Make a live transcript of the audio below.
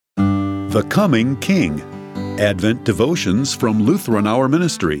The Coming King. Advent Devotions from Lutheran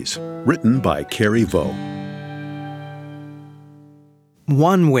Ministries. Written by Carrie Vo.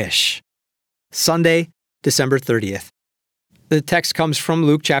 One Wish. Sunday, December 30th. The text comes from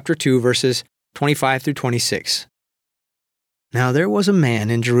Luke chapter 2, verses 25 through 26. Now there was a man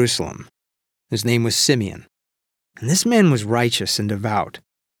in Jerusalem. His name was Simeon. And this man was righteous and devout,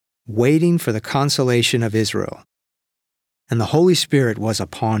 waiting for the consolation of Israel. And the Holy Spirit was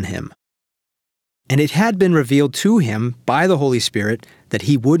upon him. And it had been revealed to him by the Holy Spirit that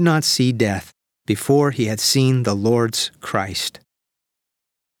he would not see death before he had seen the Lord's Christ.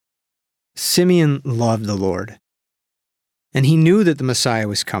 Simeon loved the Lord, and he knew that the Messiah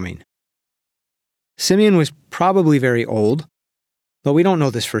was coming. Simeon was probably very old, though we don't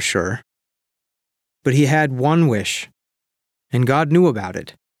know this for sure. But he had one wish, and God knew about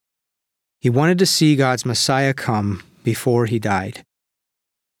it. He wanted to see God's Messiah come before he died.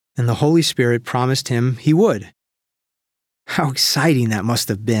 And the Holy Spirit promised him he would. How exciting that must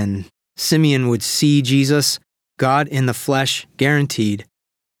have been. Simeon would see Jesus, God in the flesh, guaranteed.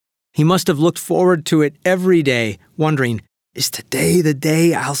 He must have looked forward to it every day, wondering, is today the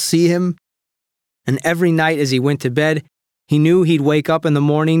day I'll see him? And every night as he went to bed, he knew he'd wake up in the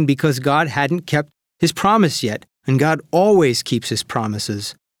morning because God hadn't kept his promise yet, and God always keeps his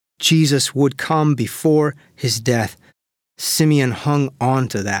promises. Jesus would come before his death. Simeon hung on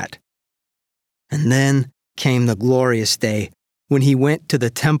to that. And then came the glorious day when he went to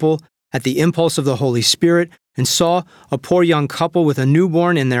the temple at the impulse of the Holy Spirit and saw a poor young couple with a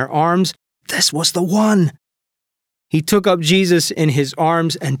newborn in their arms. This was the one. He took up Jesus in his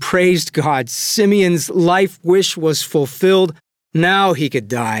arms and praised God. Simeon's life wish was fulfilled. Now he could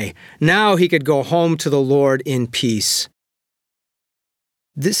die. Now he could go home to the Lord in peace.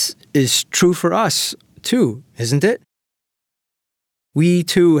 This is true for us, too, isn't it? We,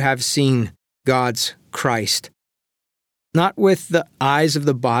 too, have seen God's Christ, not with the eyes of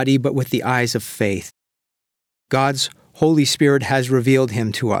the body, but with the eyes of faith. God's Holy Spirit has revealed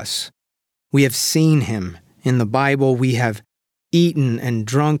him to us. We have seen him in the Bible. We have eaten and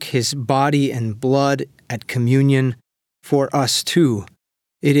drunk his body and blood at communion for us, too.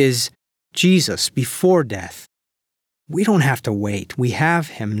 It is Jesus before death. We don't have to wait. We have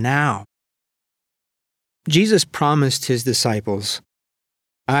him now. Jesus promised his disciples,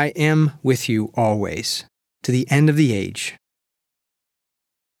 I am with you always, to the end of the age.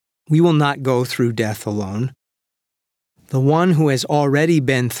 We will not go through death alone. The one who has already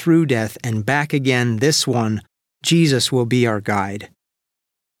been through death and back again, this one, Jesus, will be our guide.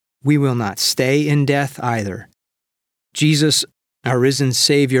 We will not stay in death either. Jesus, our risen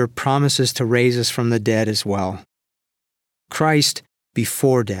Savior, promises to raise us from the dead as well. Christ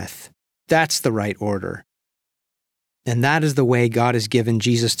before death. That's the right order. And that is the way God has given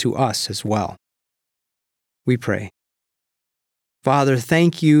Jesus to us as well. We pray. Father,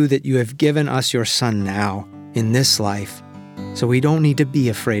 thank you that you have given us your Son now, in this life, so we don't need to be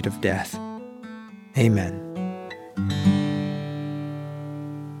afraid of death. Amen.